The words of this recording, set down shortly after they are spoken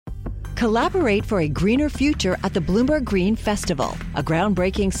Collaborate for a greener future at the Bloomberg Green Festival, a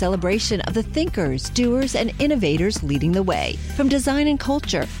groundbreaking celebration of the thinkers, doers, and innovators leading the way. From design and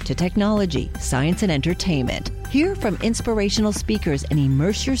culture to technology, science, and entertainment. Hear from inspirational speakers and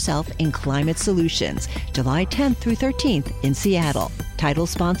immerse yourself in climate solutions. July 10th through 13th in Seattle. Title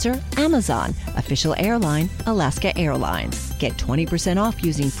sponsor, Amazon. Official airline, Alaska Airlines. Get 20% off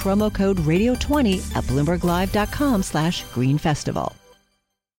using promo code radio20 at BloombergLive.com/greenfestival.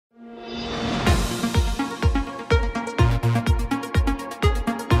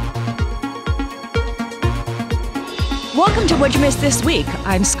 Welcome to What'd You Miss This Week.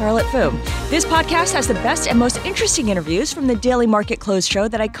 I'm Scarlett Fu. This podcast has the best and most interesting interviews from the Daily Market Close show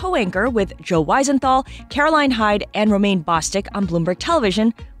that I co-anchor with Joe Weisenthal, Caroline Hyde, and Romaine Bostick on Bloomberg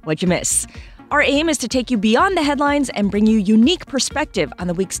Television. What'd you miss? Our aim is to take you beyond the headlines and bring you unique perspective on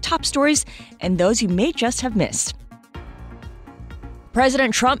the week's top stories and those you may just have missed.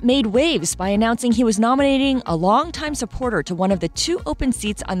 President Trump made waves by announcing he was nominating a longtime supporter to one of the 2 open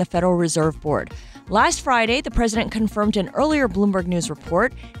seats on the Federal Reserve Board. Last Friday, the president confirmed an earlier Bloomberg News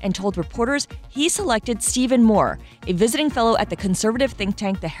report and told reporters he selected Stephen Moore, a visiting fellow at the conservative think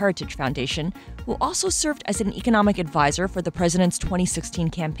tank the Heritage Foundation, who also served as an economic advisor for the president's 2016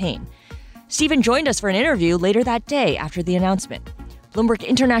 campaign. Stephen joined us for an interview later that day after the announcement. Bloomberg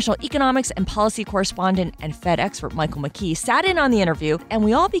international economics and policy correspondent and Fed expert Michael McKee sat in on the interview, and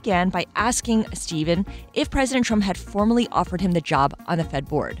we all began by asking Stephen if President Trump had formally offered him the job on the Fed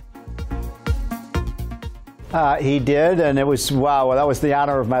board. He did, and it was, wow, that was the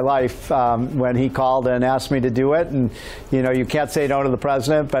honor of my life when he called and asked me to do it. And, you know, you can't say no to the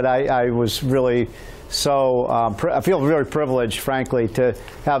president, but I was really so, I feel very privileged, frankly, to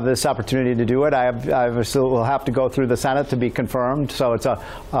have this opportunity to do it. I obviously will have to go through the Senate to be confirmed, so it's a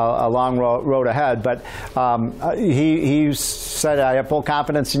long road ahead. But he said, I have full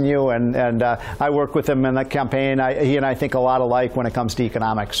confidence in you, and I worked with him in that campaign. He and I think a lot alike when it comes to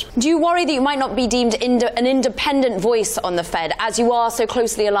economics. Do you worry that you might not be deemed an independent voice on the Fed, as you are so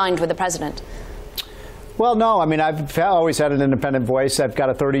closely aligned with the president? Well, no. I mean, I've always had an independent voice. I've got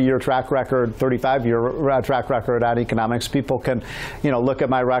a 30-year track record, 35-year track record on economics. People can, look at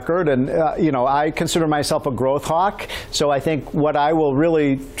my record. And, I consider myself a growth hawk. So I think what I will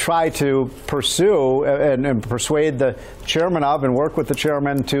really try to pursue and persuade the chairman of and work with the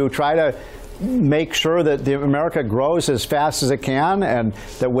chairman to try to make sure that America grows as fast as it can, and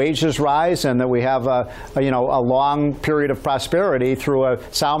that wages rise, and that we have a long period of prosperity through a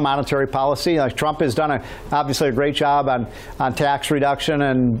sound monetary policy. Like Trump has done obviously a great job on tax reduction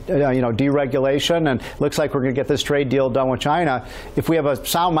and deregulation, and looks like we're going to get this trade deal done with China. If we have a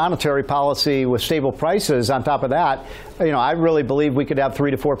sound monetary policy with stable prices on top of that, I really believe we could have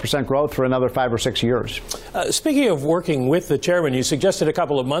 3 to 4% growth for another 5 or 6 years. Speaking of working with the chairman, you suggested a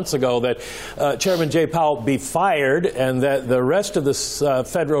couple of months ago that Chairman Jay Powell be fired and that the rest of the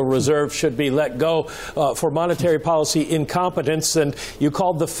Federal Reserve should be let go for monetary policy incompetence. And you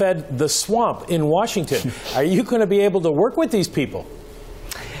called the Fed the swamp in Washington. Are you going to be able to work with these people?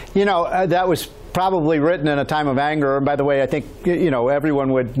 That was probably written in a time of anger. And by the way, I think,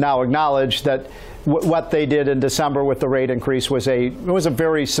 everyone would now acknowledge that what they did in December with the rate increase was a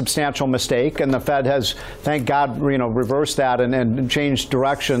very substantial mistake, and the Fed has, thank God, reversed that and changed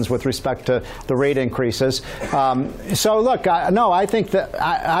directions with respect to the rate increases. So look, I think that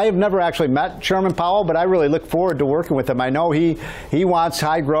I have never actually met Chairman Powell, but I really look forward to working with him. I know he wants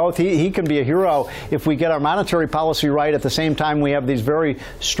high growth. He can be a hero if we get our monetary policy right. At the same time, we have these very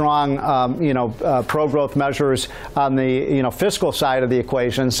strong, pro-growth measures on the fiscal side of the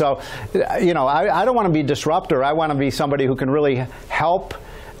equation. So, I don't want to be a disruptor. I want to be somebody who can really help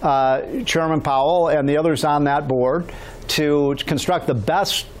Chairman Powell and the others on that board to construct the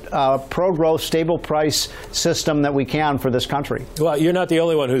best pro-growth, stable price system that we can for this country. Well, you're not the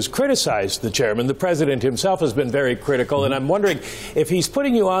only one who's criticized the chairman. The president himself has been very critical, and I'm wondering if he's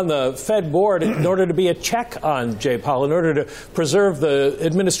putting you on the Fed board in order to be a check on Jay Powell, in order to preserve the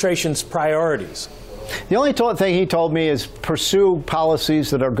administration's priorities. The only thing he told me is pursue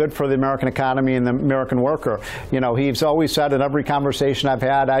policies that are good for the American economy and the American worker. He's always said in every conversation I've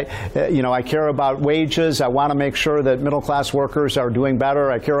had, I care about wages. I want to make sure that middle-class workers are doing better.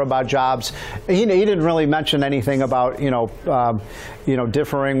 I care about jobs. He didn't really mention anything about,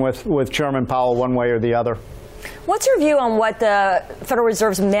 differing with Chairman Powell one way or the other. What's your view on what the Federal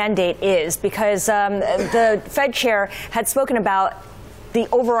Reserve's mandate is? Because the Fed chair had spoken about the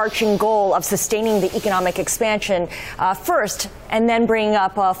overarching goal of sustaining the economic expansion first, and then bringing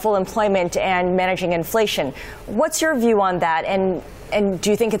up full employment and managing inflation. What's your view on that, and do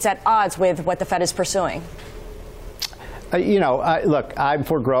you think it's at odds with what the Fed is pursuing? Look, I'm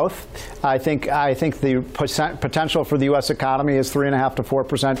for growth. I think the potential for the U.S. economy is 3.5% to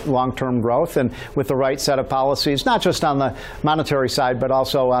 4% long-term growth, and with the right set of policies, not just on the monetary side, but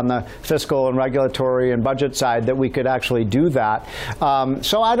also on the fiscal and regulatory and budget side, that we could actually do that.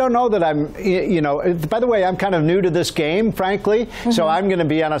 So I don't know that I'm, by the way, I'm kind of new to this game, frankly, so I'm going to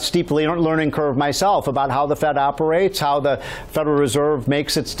be on a steep learning curve myself about how the Fed operates, how the Federal Reserve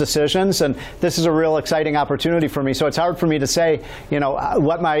makes its decisions, and this is a real exciting opportunity for me. So it's hard for me to say,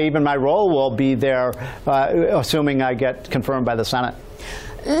 what my role will be there, assuming I get confirmed by the Senate.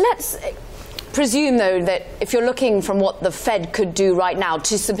 Let's presume, though, that if you're looking from what the Fed could do right now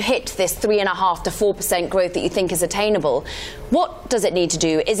to hit this 3.5% to 4% growth that you think is attainable, what does it need to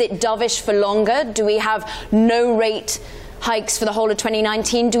do? Is it dovish for longer? Do we have no rate hikes for the whole of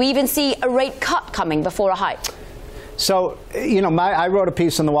 2019? Do we even see a rate cut coming before a hike? So, I wrote a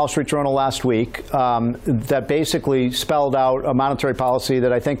piece in the Wall Street Journal last week that basically spelled out a monetary policy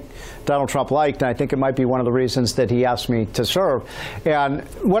that I think Donald Trump liked, and I think it might be one of the reasons that he asked me to serve. And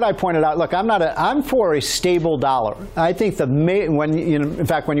what I pointed out, look, I'm for a stable dollar. I think in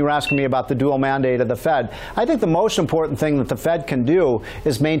fact, when you were asking me about the dual mandate of the Fed, I think the most important thing that the Fed can do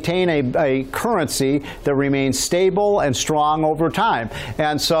is maintain a currency that remains stable and strong over time.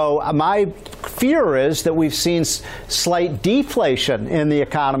 And so my fear is that we've seen slight deflation in the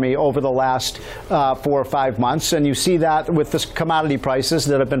economy over the last 4 or 5 months, and you see that with the commodity prices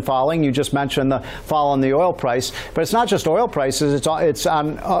that have been falling. You just mentioned the fall in the oil price, but it's not just oil prices. It's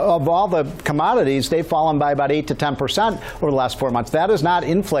on of all the commodities, they've fallen by about 8 to 10% over the last 4 months. That is not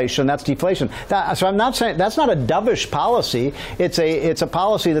inflation. That's deflation. So I'm not saying that's not a dovish policy. It's a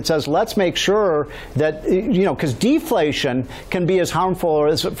policy that says let's make sure that because deflation can be as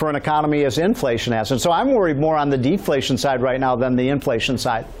harmful for an economy as inflation has. And so I'm worried more on the deflation side right now than the inflation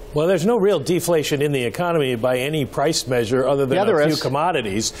side. Well, there's no real deflation in the economy by any price measure other than a few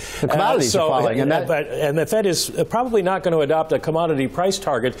commodities. The commodities are falling. And the Fed is probably not going to adopt a commodity price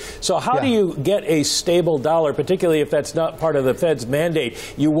target. So how do you get a stable dollar, particularly if that's not part of the Fed's mandate?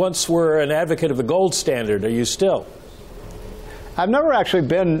 You once were an advocate of the gold standard. Are you still? I've never actually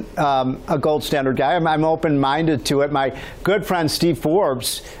been a gold standard guy. I'm open-minded to it. My good friend Steve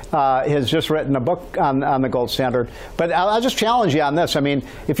Forbes has just written a book on the gold standard. But I'll just challenge you on this. I mean,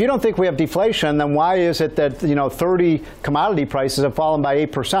 if you don't think we have deflation, then why is it that 30 commodity prices have fallen by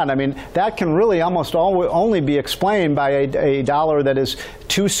 8%? I mean, that can really almost only be explained by a dollar that is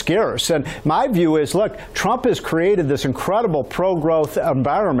too scarce. And my view is, look, Trump has created this incredible pro-growth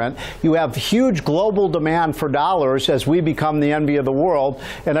environment. You have huge global demand for dollars as we become the envy of the world,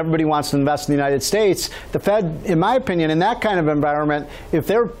 and everybody wants to invest in the United States. The Fed, in my opinion, in that kind of environment, if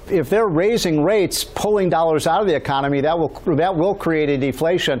they're raising rates, pulling dollars out of the economy, that will create a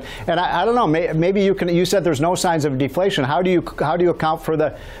deflation. And I don't know. Maybe you said there's no signs of deflation. How do you account for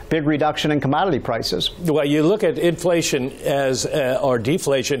the big reduction in commodity prices? Well, you look at inflation or deflation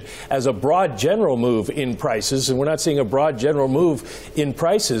as a broad general move in prices, and we're not seeing a broad general move in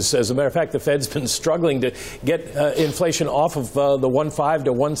prices. As a matter of fact, the Fed's been struggling to get inflation off of the 1.5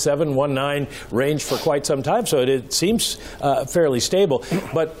 to 1.7, 1.9 range for quite some time. So it seems fairly stable.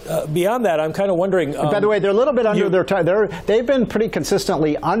 But beyond that, I'm kind of wondering. By the way, they're a little bit under their target. They've been pretty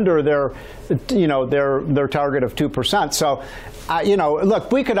consistently under their target of 2%. So.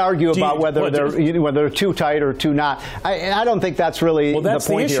 Look, we could argue about whether they're too tight or too not. I don't think that's really the point here. Well, that's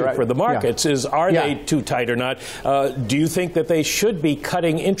the issue for the markets is, are they too tight or not? Do you think that they should be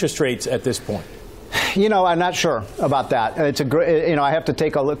cutting interest rates at this point? I'm not sure about that. It's I have to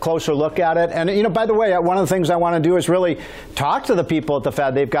take a closer look at it. And, by the way, one of the things I want to do is really talk to the people at the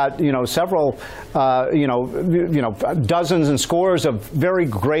Fed. They've got, several, dozens and scores of very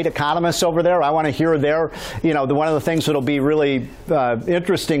great economists over there. I want to hear their, one of the things that'll be really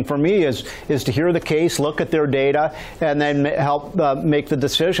interesting for me is to hear the case, look at their data, and then help make the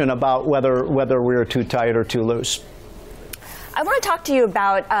decision about whether we're too tight or too loose. I want to talk to you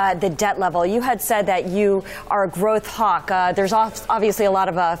about the debt level. You had said that you are a growth hawk. There's obviously a lot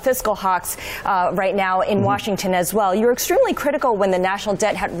of fiscal hawks right now in Washington as well. You were extremely critical when the national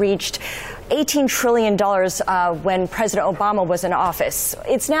debt had reached $18 trillion when President Obama was in office.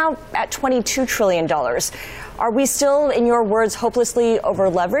 It's now at $22 trillion. Are we still, in your words, hopelessly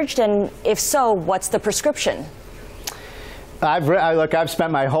over-leveraged? And if so, what's the prescription? I've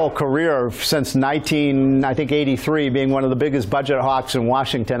spent my whole career since 1983 being one of the biggest budget hawks in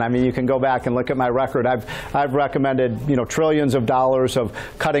Washington. I mean, you can go back and look at my record. I've recommended, trillions of dollars of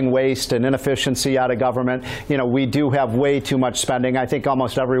cutting waste and inefficiency out of government. We do have way too much spending. I think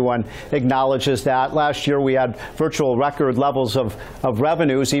almost everyone acknowledges that. Last year we had virtual record levels of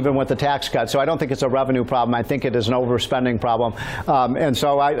revenues, even with the tax cut. So I don't think it's a revenue problem. I think it is an overspending problem. And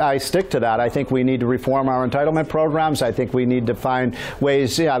so I stick to that. I think we need to reform our entitlement programs. I think we need to find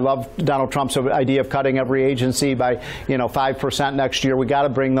ways. I love Donald Trump's idea of cutting every agency by 5% next year. We got to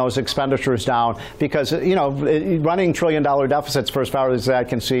bring those expenditures down because running $1 trillion deficits for as far as I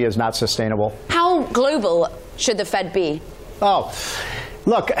can see is not sustainable. How global should the Fed be?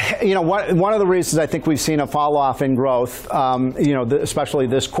 Look, one of the reasons I think we've seen a fall off in growth, especially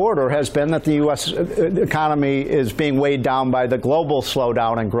this quarter, has been that the U.S. economy is being weighed down by the global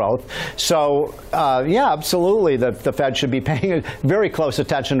slowdown in growth. So, absolutely, the Fed should be paying very close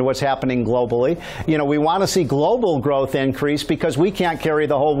attention to what's happening globally. We want to see global growth increase because we can't carry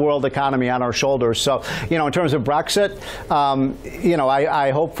the whole world economy on our shoulders. So, in terms of Brexit,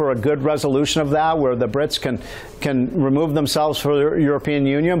 I hope for a good resolution of that where the Brits can remove themselves from the European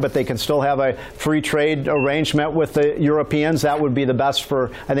Union, but they can still have a free trade arrangement with the Europeans. That would be the best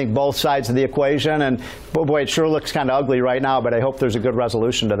for, I think, both sides of the equation. And boy, it sure looks kind of ugly right now, but I hope there's a good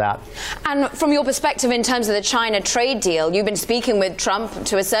resolution to that. And from your perspective in terms of the China trade deal, you've been speaking with Trump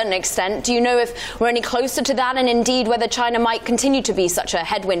to a certain extent. Do you know if we're any closer to that, and indeed whether China might continue to be such a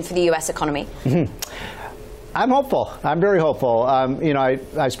headwind for the U.S. economy? I'm hopeful. I'm very hopeful.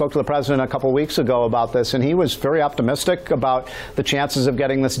 I spoke to the president a couple of weeks ago about this, and he was very optimistic about the chances of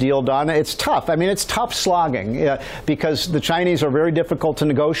getting this deal done. It's tough. I mean, it's tough slogging because the Chinese are very difficult to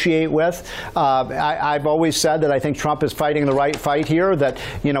negotiate with. I've always said that I think Trump is fighting the right fight here, that,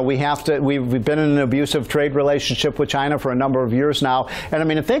 we've been in an abusive trade relationship with China for a number of years now. And I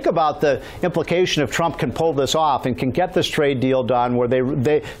mean, think about the implication if Trump can pull this off and can get this trade deal done where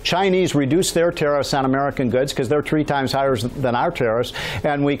they Chinese reduce their tariffs on American goods, because they're 3 times higher than our tariffs,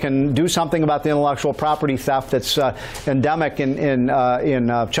 and we can do something about the intellectual property theft that's endemic in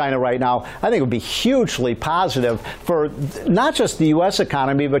China right now. I think it would be hugely positive for not just the U.S.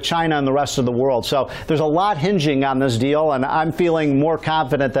 economy, but China and the rest of the world. So there's a lot hinging on this deal, and I'm feeling more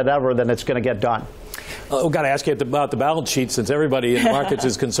confident than ever that it's going to get done. I've got to ask you about the balance sheet, since everybody in the markets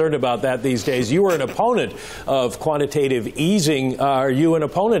is concerned about that these days. You were an opponent of quantitative easing. Are you an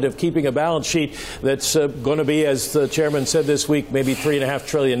opponent of keeping a balance sheet that's going to be, as the chairman said this week, maybe $3.5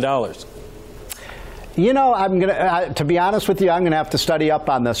 trillion? I'm going to, to be honest with you, I'm going to have to study up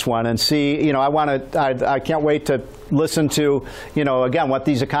on this one and see, I can't wait to listen to, again, what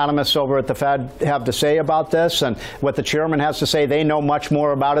these economists over at the Fed have to say about this and what the chairman has to say. They know much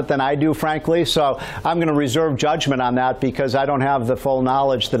more about it than I do, frankly. So I'm going to reserve judgment on that because I don't have the full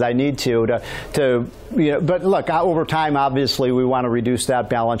knowledge that I need to but look, over time, obviously, we want to reduce that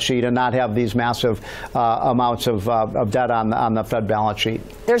balance sheet and not have these massive amounts of debt on the Fed balance sheet.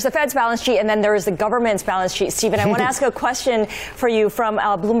 There's the Fed's balance sheet, and then there is the government's balance sheet. Stephen, I want to ask a question for you from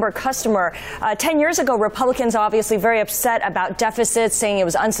a Bloomberg customer. 10 years ago, Republicans obviously very upset about deficits, saying it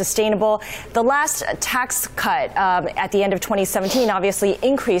was unsustainable. The last tax cut at the end of 2017 obviously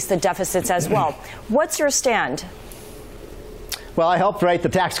increased the deficits as well. What's your stand? Well, I helped write the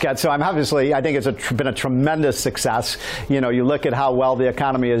tax cut, so I think it's been a tremendous success. You look at how well the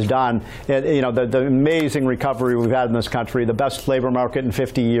economy has done. The amazing recovery we've had in this country, the best labor market in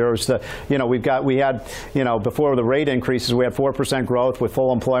 50 years. We had before the rate increases, we had 4% growth with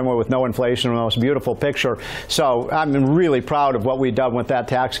full employment, with no inflation, the most beautiful picture. So I'm really proud of what we've done with that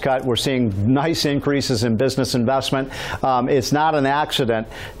tax cut. We're seeing nice increases in business investment. It's not an accident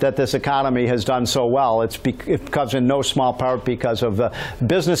that this economy has done so well. It comes in no small part because of the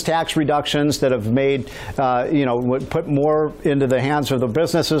business tax reductions that have made, put more into the hands of the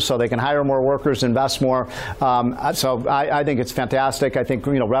businesses so they can hire more workers, invest more. So I think it's fantastic. I think,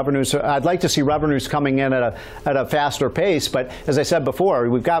 revenues, I'd like to see revenues coming in at a faster pace. But as I said before,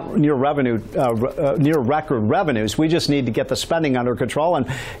 we've got near record revenues. We just need to get the spending under control. And,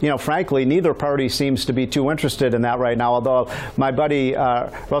 frankly, neither party seems to be too interested in that right now. Although my buddy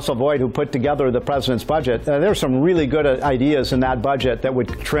Russell Boyd, who put together the president's budget, there's some really good ideas in that budget that would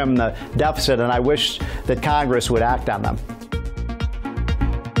trim the deficit, and I wish that Congress would act on them.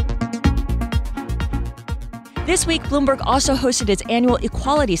 This week, Bloomberg also hosted its annual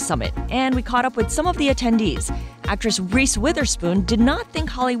Equality Summit, and we caught up with some of the attendees. Actress Reese Witherspoon did not think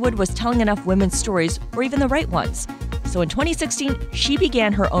Hollywood was telling enough women's stories, or even the right ones. So in 2016, she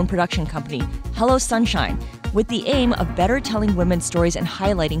began her own production company, Hello Sunshine, with the aim of better telling women's stories and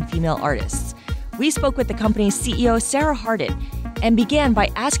highlighting female artists. we spoke with the company's CEO, Sarah Hardin, and began by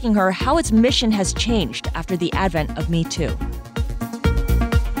asking her how its mission has changed after the advent of Me Too.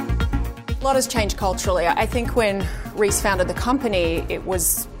 A lot has changed culturally. I think when Reese founded the company, it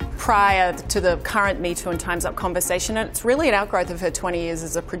was prior to the current Me Too and Time's Up conversation, and it's really an outgrowth of her 20 years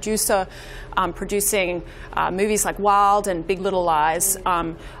as a producer, producing movies like Wild and Big Little Lies,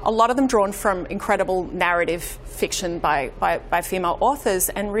 a lot of them drawn from incredible narrative fiction by female authors,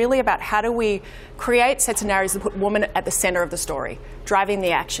 and really about how do we create sets of narratives that put women at the center of the story, driving the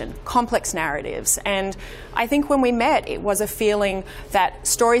action, complex narratives. And I think when we met, it was a feeling that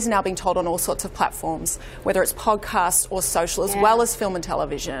stories are now being told on all sorts of platforms, whether it's podcasts or social, as well as film and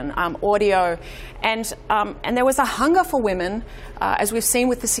television, audio. And there was a hunger for women, as we've seen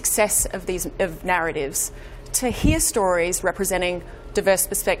with the success of these narratives, to hear stories representing diverse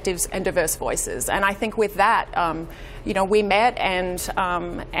perspectives and diverse voices. And I think with that, we met,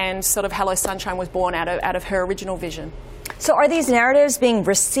 and sort of Hello Sunshine was born out of her original vision. So are these narratives being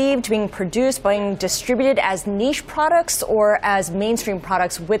received, being produced, being distributed as niche products or as mainstream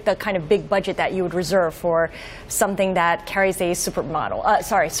products with the kind of big budget that you would reserve for something that carries a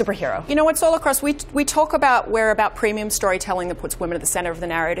superhero? You know, it's all across. We talk about, we're about premium storytelling that puts women at the center of the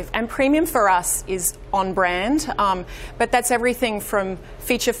narrative. And premium for us is on brand. But that's everything from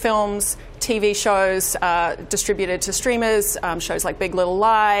feature films, TV shows distributed to streamers, shows like Big Little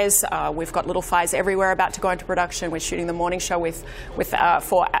Lies. We've got Little Fires Everywhere about to go into production. We're shooting the morning show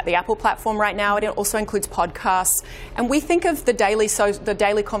for the Apple platform right now. It also includes podcasts. And we think of the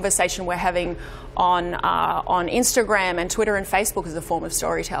daily conversation we're having on Instagram and Twitter and Facebook as a form of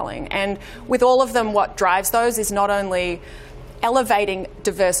storytelling. And with all of them, what drives those is not only elevating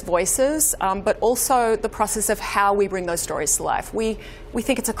diverse voices, but also the process of how we bring those stories to life. We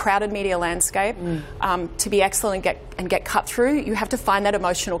think it's a crowded media landscape. To be excellent and get cut through, you have to find that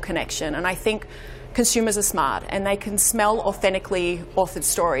emotional connection. And I think consumers are smart and they can smell authentically authored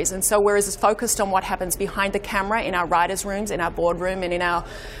stories. And so we're as focused on what happens behind the camera in our writers' rooms, in our boardroom, and in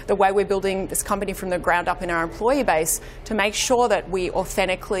the way we're building this company from the ground up in our employee base to make sure that we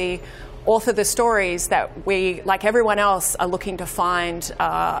authentically author the stories that we, like everyone else, are looking to find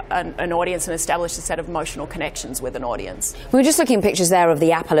an audience and establish a set of emotional connections with an audience. We were just looking at pictures there of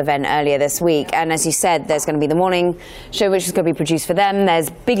the Apple event earlier this week, and as you said, there's going to be the morning show, which is going to be produced for them. There's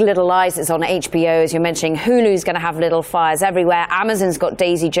Big Little Lies, it's on HBO, as you're mentioning. Hulu's going to have Little Fires Everywhere. Amazon's got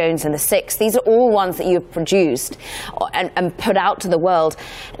Daisy Jones and the Six. These are all ones that you've produced and put out to the world.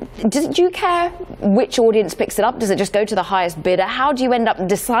 Do you care which audience picks it up? Does it just go to the highest bidder? How do you end up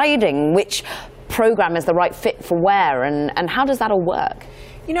deciding which program is the right fit for where, and how does that all work?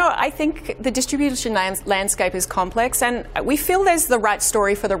 You know, I think the distribution landscape is complex, and we feel there's the right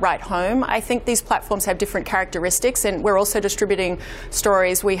story for the right home. I think these platforms have different characteristics, and we're also distributing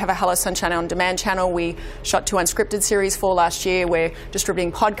stories. We have a Hello Sunshine On Demand channel. We shot 2 unscripted series for last year. We're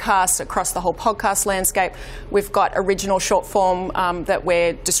distributing podcasts across the whole podcast landscape. We've got original short form that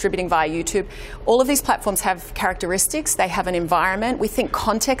we're distributing via YouTube. All of these platforms have characteristics. They have an environment. We think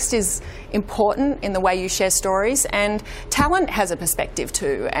context is important in the way you share stories, and talent has a perspective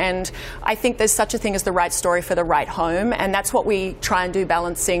too. And I think there's such a thing as the right story for the right home, and that's what we try and do,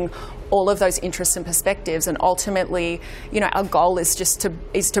 balancing all of those interests and perspectives. And ultimately, our goal is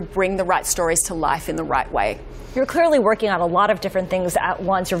to bring the right stories to life in the right way. You're clearly working on a lot of different things at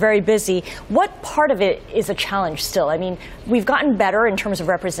once. You're very busy. What part of it is a challenge still? I mean, we've gotten better in terms of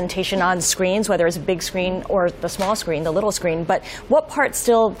representation on screens, whether it's a big screen or the small screen, the little screen, but what part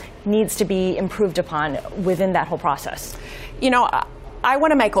still needs to be improved upon within that whole process? I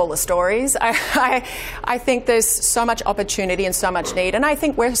want to make all the stories. I think there's so much opportunity and so much need, and I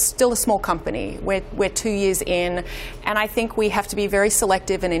think we're still a small company. We're 2 years in, and I think we have to be very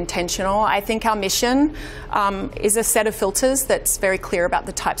selective and intentional. I think our mission is a set of filters that's very clear about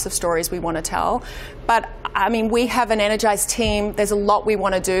the types of stories we want to tell. But I mean, we have an energized team. There's a lot we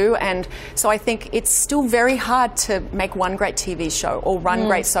want to do, and so I think it's still very hard to make one great TV show or run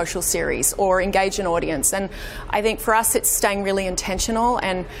great social series or engage an audience. And I think for us, it's staying really intentional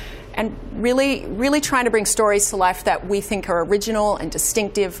and really, really trying to bring stories to life that we think are original and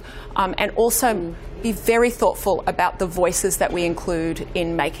distinctive, and also be very thoughtful about the voices that we include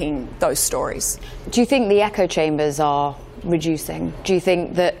in making those stories. Do you think the echo chambers are reducing? Do you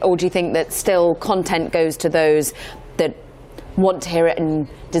think that still content goes to those that want to hear it and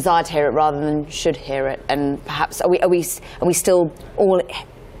desire to hear it rather than should hear it? And perhaps are we still all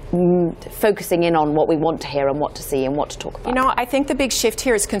focusing in on what we want to hear and what to see and what to talk about? You know, I think the big shift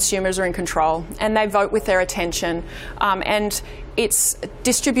here is consumers are in control and they vote with their attention. And its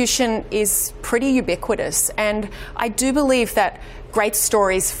distribution is pretty ubiquitous. And I do believe that great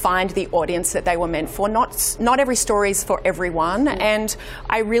stories find the audience that they were meant for. Not every story is for everyone, and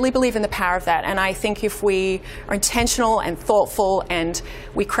I really believe in the power of that. And I think if we are intentional and thoughtful and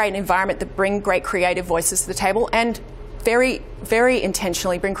we create an environment that bring great creative voices to the table, and very, very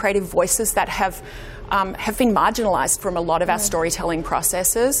intentionally bring creative voices that have been marginalised from a lot of our storytelling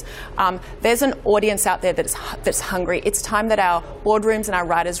processes. There's an audience out there that's hungry. It's time that our boardrooms and our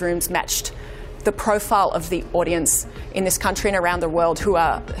writers' rooms matched the profile of the audience in this country and around the world who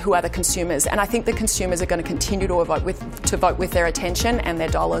are the consumers. And I think the consumers are going to continue to vote with their attention and their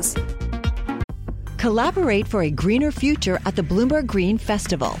dollars. Collaborate for a greener future at the Bloomberg Green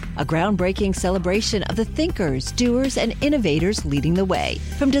Festival, a groundbreaking celebration of the thinkers, doers, and innovators leading the way.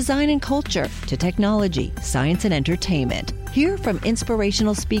 From design and culture to technology, science, and entertainment. Hear from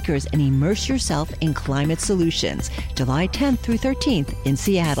inspirational speakers and immerse yourself in climate solutions. July 10th through 13th in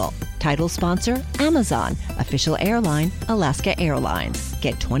Seattle. Title sponsor, Amazon. Official airline, Alaska Airlines.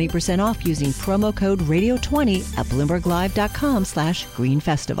 Get 20% off using promo code radio20 at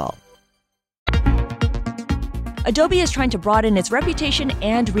BloombergLive.com/greenfestival. Adobe is trying to broaden its reputation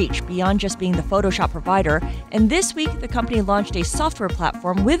and reach beyond just being the Photoshop provider, and this week the company launched a software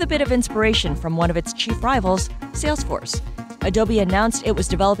platform with a bit of inspiration from one of its chief rivals, Salesforce. Adobe announced it was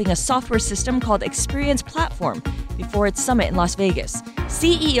developing a software system called Experience Platform before its summit in Las Vegas.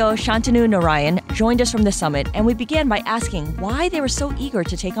 CEO Shantanu Narayan joined us from the summit, and we began by asking why they were so eager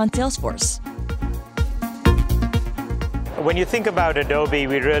to take on Salesforce. When you think about Adobe,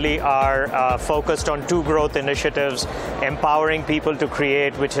 we really are focused on two growth initiatives: empowering people to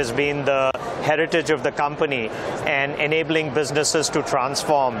create, which has been the heritage of the company, and enabling businesses to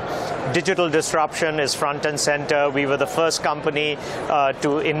transform. Digital disruption is front and center. We were the first company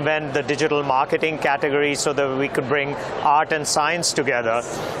to invent the digital marketing category so that we could bring art and science together.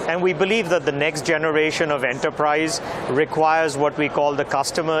 And we believe that the next generation of enterprise requires what we call the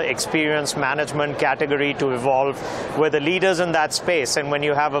customer experience management category to evolve. We're the leaders in that space, and when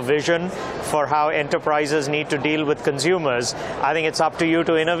you have a vision for how enterprises need to deal with consumers, I think it's up to you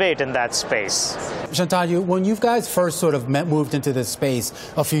to innovate in that space. Shantanu, when you guys first sort of moved into this space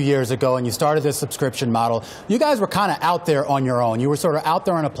a few years ago and you started this subscription model, you guys were kind of out there on your own. You were sort of out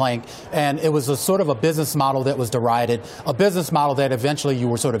there on a plank, and it was a sort of a business model that was derided, a business model that eventually you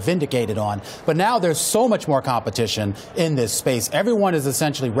were sort of vindicated on. But now there's so much more competition in this space. Everyone is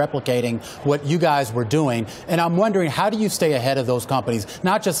essentially replicating what you guys were doing, and I'm wondering, how do you stay ahead of those companies,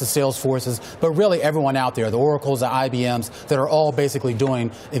 not just the Salesforces, but really everyone out there, the Oracles, the IBMs, that are all basically doing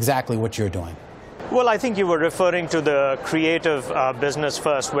exactly what you're doing? Well, I think you were referring to the creative business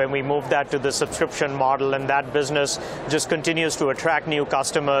first, when we moved that to the subscription model, and that business just continues to attract new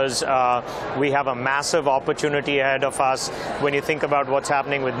customers. We have a massive opportunity ahead of us when you think about what's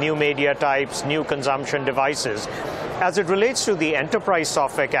happening with new media types, new consumption devices. As it relates to the enterprise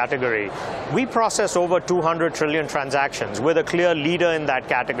software category, we process over 200 trillion transactions. We're the clear leader in that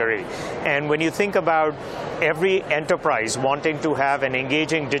category. And when you think about every enterprise wanting to have an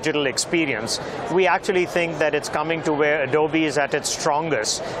engaging digital experience, we actually think that it's coming to where Adobe is at its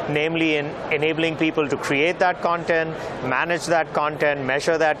strongest, namely in enabling people to create that content, manage that content,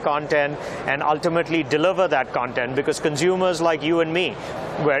 measure that content, and ultimately deliver that content, because consumers like you and me,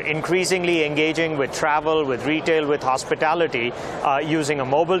 we're increasingly engaging with travel, with retail, with hospitality, using a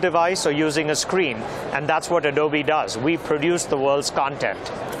mobile device or using a screen. And that's what Adobe does. We produce the world's content.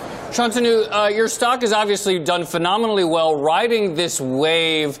 Shantanu, your stock has obviously done phenomenally well riding this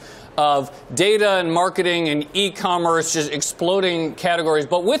wave of data and marketing and e-commerce, just exploding categories.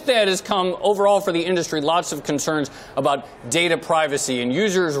 But with that has come, overall for the industry, lots of concerns about data privacy and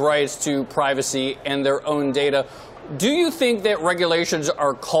users' rights to privacy and their own data. Do you think that regulations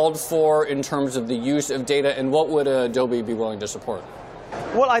are called for in terms of the use of data, and what would Adobe be willing to support?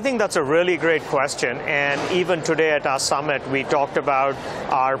 Well, I think that's a really great question, and even today at our summit we talked about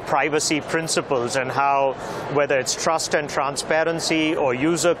our privacy principles and how, whether it's trust and transparency or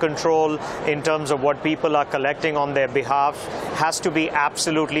user control in terms of what people are collecting on their behalf, has to be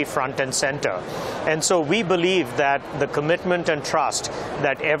absolutely front and center. And so we believe that the commitment and trust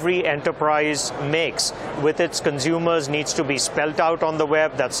that every enterprise makes with its consumers needs to be spelled out on the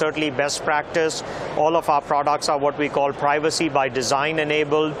web. That's certainly best practice. All of our products are what we call privacy by design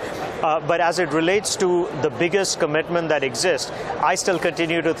enabled. But as it relates to the biggest commitment that exists, I still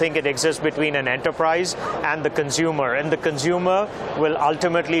continue to think it exists between an enterprise and the consumer. And the consumer will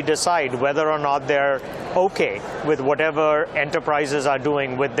ultimately decide whether or not they're okay with whatever enterprises are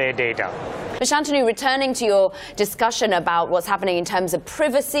doing with their data. But Shantanu, returning to your discussion about what's happening in terms of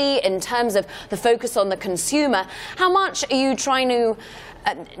privacy, in terms of the focus on the consumer, how much are you trying to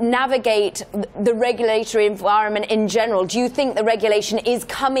navigate the regulatory environment in general? Do you think the regulation is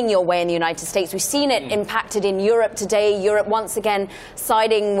coming your way in the United States? We've seen it impacted in Europe today. Europe once again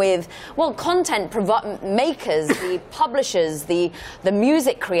siding with, well, content makers, the publishers, the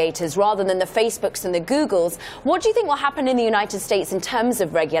music creators, rather than the Facebooks and the Googles. What do you think will happen in the United States in terms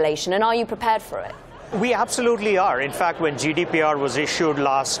of regulation, and are you prepared for it? We absolutely are. In fact, when GDPR was issued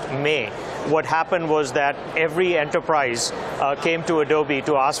last May, what happened was that every enterprise came to Adobe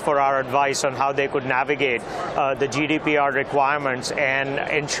to ask for our advice on how they could navigate the GDPR requirements and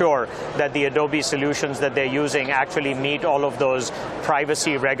ensure that the Adobe solutions that they're using actually meet all of those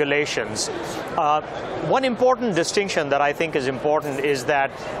privacy regulations. One important distinction that I think is important is that,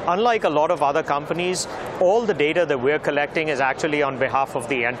 unlike a lot of other companies, all the data that we're collecting is actually on behalf of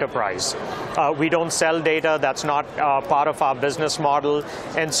the enterprise. We don't sell data. That's not part of our business model.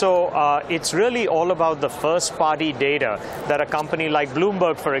 And so it's really all about the first-party data that a company like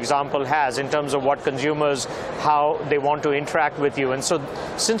Bloomberg, for example, has in terms of what consumers, how they want to interact with you. And so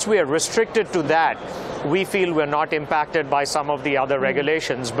since we are restricted to that, we feel we're not impacted by some of the other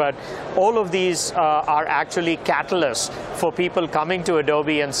regulations. But all of these are actually catalysts for people coming to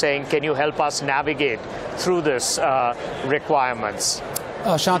Adobe and saying, can you help us navigate through this requirements?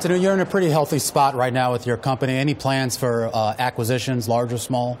 Shantanu, you're in a pretty healthy spot right now with your company. Any plans for acquisitions, large or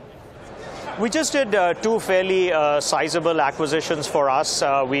small? We just did two fairly sizable acquisitions for us.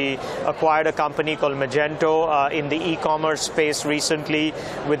 We acquired a company called Magento in the e-commerce space recently,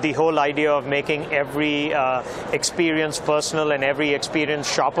 with the whole idea of making every experience personal and every experience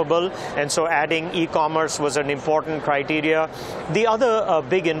shoppable. And so adding e-commerce was an important criteria. The other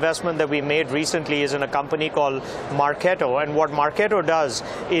big investment that we made recently is in a company called Marketo. And what Marketo does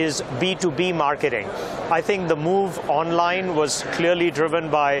is B2B marketing. I think the move online was clearly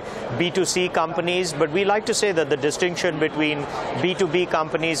driven by B2C companies, but we like to say that the distinction between B2B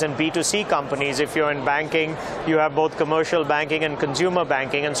companies and B2C companies, if you're in banking, you have both commercial banking and consumer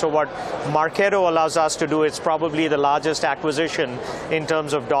banking. And so what Marketo allows us to do, it's probably the largest acquisition in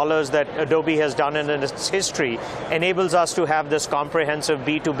terms of dollars that Adobe has done in its history, enables us to have this comprehensive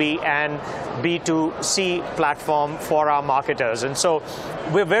B2B and B2C platform for our marketers. And so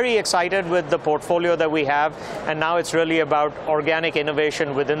we're very excited with the portfolio that we have, and now it's really about organic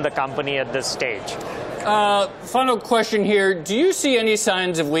innovation within the company at this stage. Final question here. Do you see any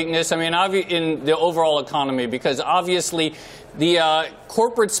signs of weakness, in the overall economy? Because obviously the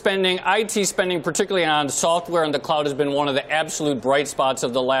corporate spending, IT spending, particularly on software and the cloud, has been one of the absolute bright spots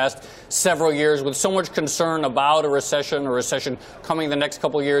of the last several years, with so much concern about a recession coming the next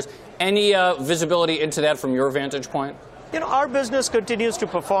couple of years. Any visibility into that from your vantage point? You know, our business continues to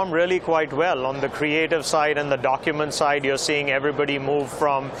perform really quite well. On the creative side and the document side, you're seeing everybody move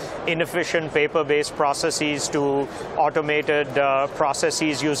from inefficient paper-based processes to automated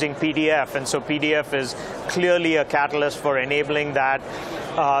processes using PDF. And so PDF is clearly a catalyst for enabling that.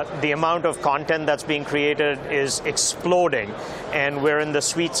 The amount of content that's being created is exploding, and we're in the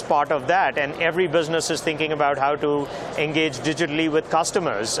sweet spot of that. And every business is thinking about how to engage digitally with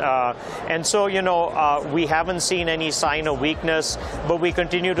customers. And so, we haven't seen any sign of weakness, but we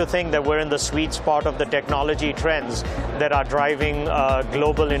continue to think that we're in the sweet spot of the technology trends that are driving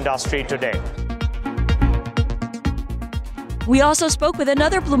global industry today. We also spoke with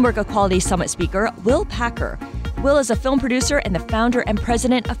another Bloomberg Equality Summit speaker, Will Packer. Will is a film producer and the founder and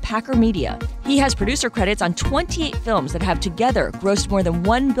president of Packer Media. He has producer credits on 28 films that have together grossed more than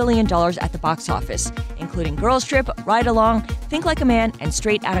 $1 billion at the box office, including Girls Trip, Ride Along, Think Like a Man, and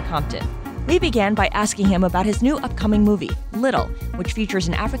Straight Outta Compton. We began by asking him about his new upcoming movie, Little, which features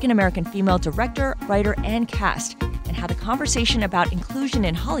an African-American female director, writer, and cast, and how the conversation about inclusion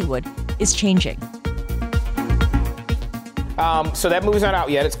in Hollywood is changing. So that movie's not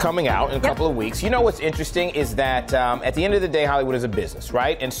out yet. It's coming out in a couple of weeks. You know what's interesting is that at the end of the day, Hollywood is a business,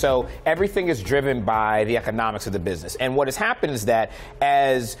 right? And so everything is driven by the economics of the business. And what has happened is that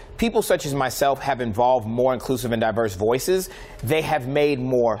as people such as myself have involved more inclusive and diverse voices, they have made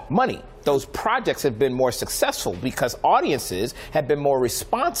more money. those projects have been more successful because audiences have been more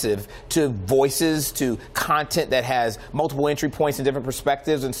responsive to voices, to content that has multiple entry points and different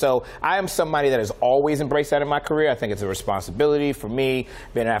perspectives. And so I am somebody that has always embraced that in my career. I think it's a responsibility for me,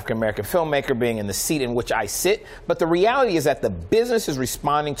 being an African-American filmmaker, being in the seat in which I sit. But the reality is that the business is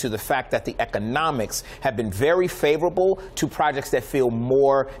responding to the fact that the economics have been very favorable to projects that feel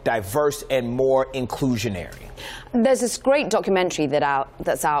more diverse and more inclusionary. There's this great documentary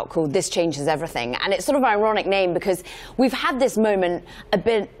that's out called This Changes Everything, and it's sort of an ironic name because we've had this moment a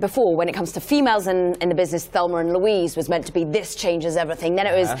bit before when it comes to females in the business. Thelma and Louise was meant to be This Changes Everything, then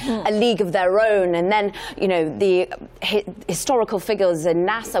it was A League of Their Own, and then, you know, the historical figures in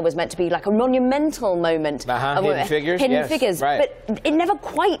NASA was meant to be like a monumental moment. Hidden Figures? Hidden yes, Figures, right. but it never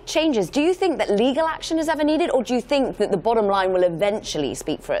quite changes. Do you think that legal action is ever needed, or do you think that the bottom line will eventually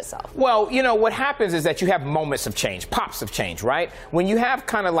speak for itself? Well, you know, what happens is that you have moments of change, pops of change, right? When you have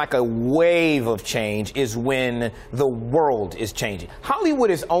kind of like a wave of change is when the world is changing. Hollywood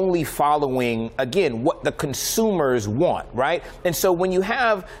is only following, again, what the consumers want, right? And so when you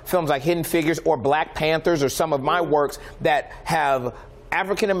have films like Hidden Figures or Black Panthers or some of my works that have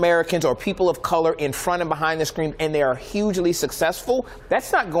African Americans or people of color in front and behind the screen, and they are hugely successful,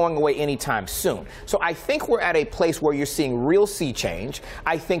 that's not going away anytime soon. So I think we're at a place where you're seeing real sea change.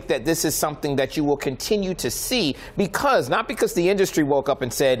 I think that this is something that you will continue to see because, not because the industry woke up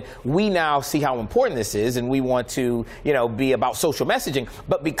and said, we now see how important this is and we want to, you know, be about social messaging,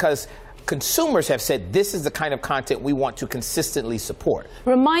 but because consumers have said this is the kind of content we want to consistently support.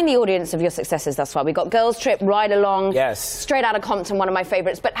 Remind the audience of your successes thus far. We got Girls Trip, Ride Along, yes, Straight Outta Compton, one of my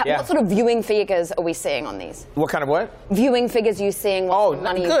favorites. But what sort of viewing figures are we seeing on these? What kind of what? Viewing figures you seeing? Oh,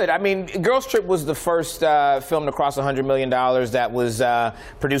 good. I mean, Girls Trip was the first film to cross $100 million that was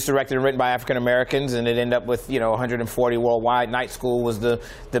produced, directed, and written by African Americans, and it ended up with, you know, 140 worldwide. Night School was the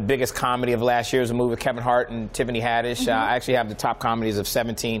biggest comedy of last year. It was a movie with Kevin Hart and Tiffany Haddish. I actually have the top comedies of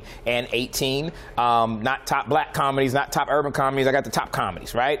 17 and 18. Not top black comedies, not top urban comedies. I got the top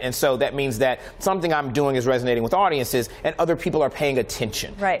comedies, right? And so that means that something I'm doing is resonating with audiences and other people are paying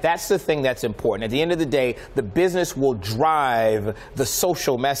attention. Right. That's the thing that's important. At the end of the day, the business will drive the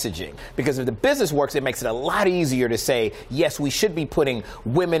social messaging, because if the business works, it makes it a lot easier to say, yes, we should be putting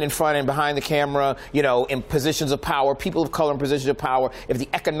women in front and behind the camera, you know, in positions of power, people of color in positions of power. If the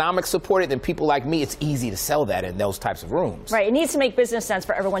economics support it, then people like me, it's easy to sell that in those types of rooms. Right. It needs to make business sense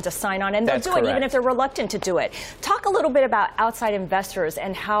for everyone to sign on, and they'll That's do it even correct. if they're reluctant to do it. Talk a little bit about outside investors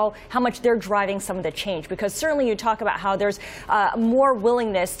and how much they're driving some of the change, because certainly you talk about how there's more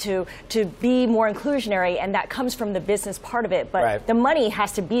willingness to be more inclusionary, and that comes from the business part of it, but Right. the money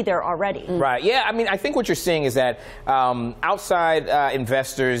has to be there already. Right. Yeah. I mean, I think what you're seeing is that outside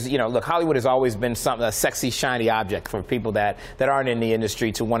investors, you know, look, Hollywood has always been a sexy, shiny object for people that aren't in the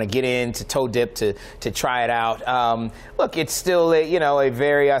industry to want to get in, to toe dip, to try it out. Look, it's still a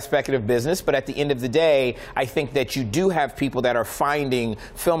very speculative business, but at the end of the day, I think that you do have people that are finding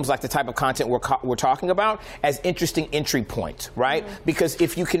films like the type of content we're talking about as interesting entry points, right? Mm-hmm. Because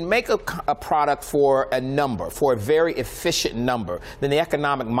if you can make a product for a number, for a very efficient number, then the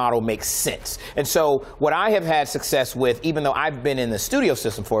economic model makes sense. And so what I have had success with, even though I've been in the studio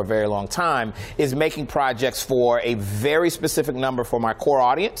system for a very long time, is making projects for a very specific number for my core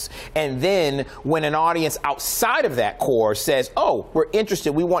audience. And then when an audience outside of that core says, oh, we're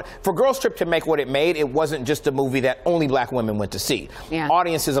interested, we want, for Girls Trip to make what it made, it wasn't just a movie that only black women went to see. Yeah.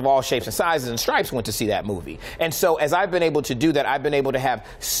 Audiences of all shapes and sizes and stripes went to see that movie. And so as I've been able to do that, I've been able to have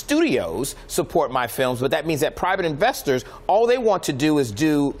studios support my films, but that means that private investors, all they want to do is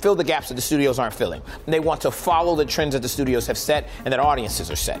fill the gaps that the studios aren't filling. And they want to follow the trends that the studios have set and that audiences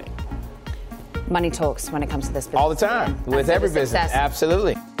are setting. Money talks when it comes to this business. All the time, with every business.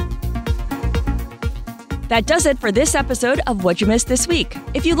 Absolutely. That does it for this episode of What'd You Miss This Week.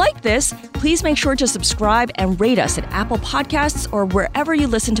 If you like this, please make sure to subscribe and rate us at Apple Podcasts or wherever you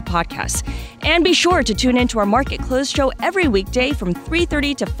listen to podcasts. And be sure to tune into our Market Close show every weekday from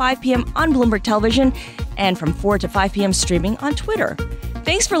 3:30 to 5 p.m. on Bloomberg Television and from 4 to 5 p.m. streaming on Twitter.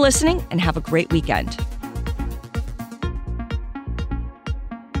 Thanks for listening and have a great weekend.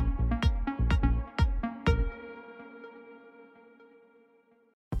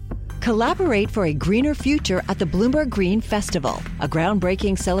 Collaborate for a greener future at the Bloomberg Green Festival, a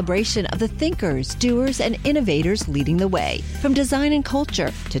groundbreaking celebration of the thinkers, doers, and innovators leading the way. From design and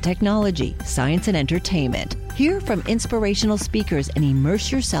culture to technology, science, and entertainment. Hear from inspirational speakers and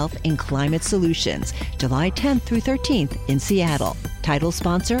immerse yourself in climate solutions. July 10th through 13th in Seattle. Title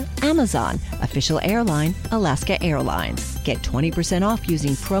sponsor, Amazon. Official airline, Alaska Airlines. Get 20% off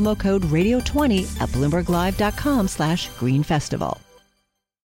using promo code radio20 at BloombergLive.com/Green Festival.